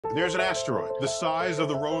There's an asteroid the size of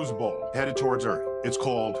the Rose Bowl headed towards Earth. It's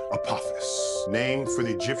called Apophis, named for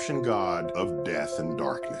the Egyptian god of death and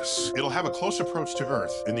darkness. It'll have a close approach to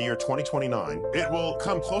Earth in the year 2029. It will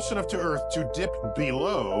come close enough to Earth to dip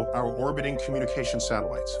below our orbiting communication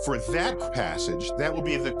satellites. For that passage, that will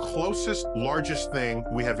be the closest, largest thing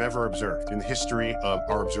we have ever observed in the history of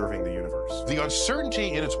our observing the universe. The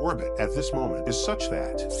uncertainty in its orbit at this moment is such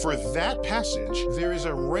that for that passage, there is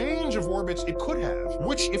a range of orbits it could have,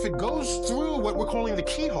 which if it goes through what we're calling the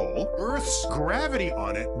keyhole, Earth's gravity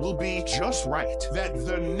on it will be just right, that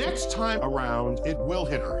the next time around, it will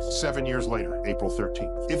hit Earth 7 years later, April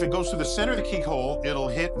 13th. If it goes through the center of the keyhole, it'll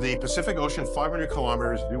hit the Pacific Ocean 500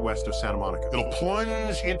 kilometers due west of Santa Monica. It'll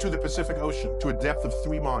plunge into the Pacific Ocean to a depth of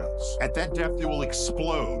 3 miles. At that depth, it will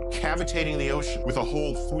explode, cavitating the ocean with a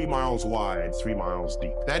hole 3 miles wide, 3 miles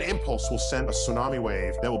deep. That impulse will send a tsunami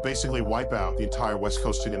wave that will basically wipe out the entire west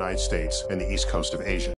coast of the United States and the east coast of Asia.